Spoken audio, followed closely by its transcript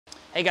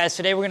Hey guys,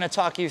 today we're going to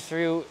talk you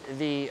through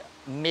the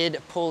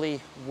mid-pulley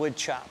wood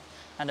chop.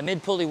 And the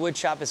mid-pulley wood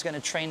chop is going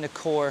to train the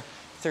core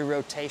through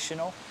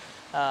rotational.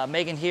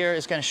 Megan here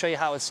is going to show you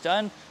how it's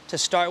done. To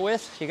start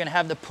with, you're going to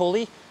have the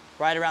pulley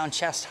right around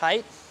chest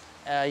height.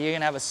 You're going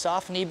to have a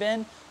soft knee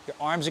bend. Your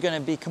arms are going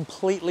to be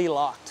completely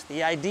locked.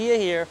 The idea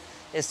here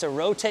is to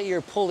rotate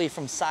your pulley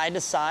from side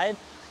to side,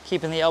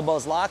 keeping the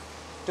elbows locked,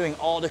 doing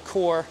all the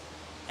core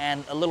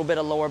and a little bit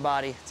of lower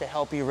body to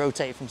help you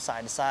rotate from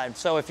side to side.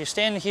 So if you're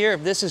standing here,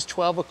 if this is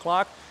 12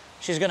 o'clock,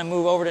 she's gonna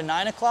move over to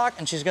 9 o'clock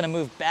and she's gonna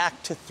move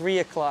back to 3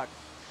 o'clock.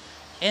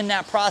 In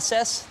that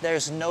process,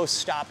 there's no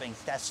stopping.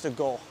 That's the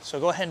goal. So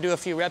go ahead and do a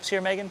few reps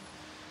here, Megan.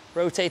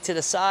 Rotate to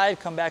the side,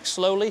 come back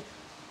slowly,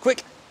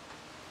 quick.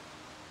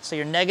 So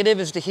your negative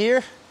is to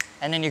here,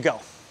 and then you go.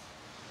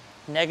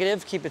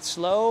 Negative, keep it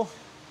slow,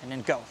 and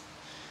then go.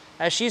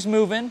 As she's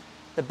moving,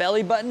 the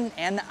belly button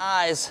and the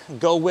eyes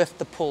go with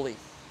the pulley.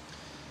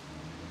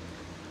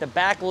 The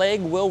back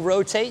leg will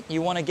rotate.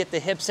 You want to get the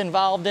hips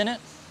involved in it.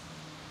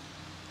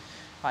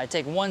 All right,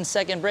 take 1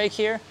 second break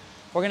here.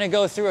 We're going to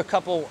go through a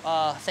couple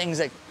things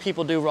that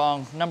people do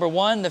wrong. Number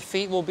one, the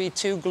feet will be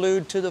too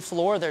glued to the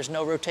floor. There's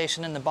no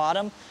rotation in the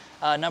bottom.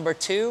 Number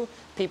two,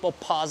 people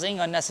pausing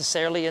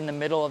unnecessarily in the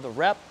middle of the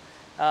rep.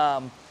 Go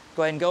ahead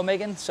and go,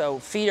 Megan. So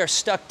feet are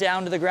stuck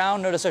down to the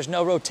ground. Notice there's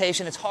no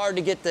rotation. It's hard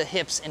to get the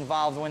hips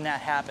involved when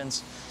that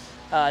happens.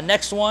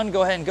 Next one,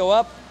 go ahead and go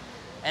up.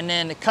 And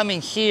then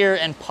coming here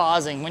and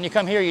pausing. When you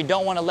come here, you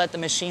don't want to let the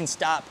machine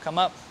stop. Come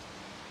up,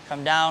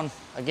 come down.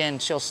 Again,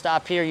 she'll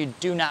stop here. You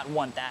do not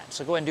want that.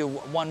 So go ahead and do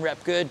 1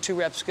 rep good, 2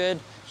 reps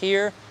good.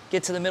 Here,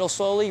 get to the middle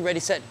slowly,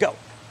 ready, set, go.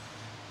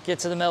 Get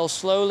to the middle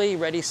slowly,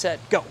 ready, set,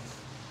 go.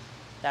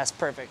 That's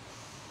perfect.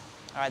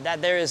 All right,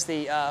 that there is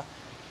the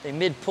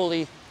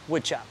mid-pulley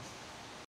wood chop.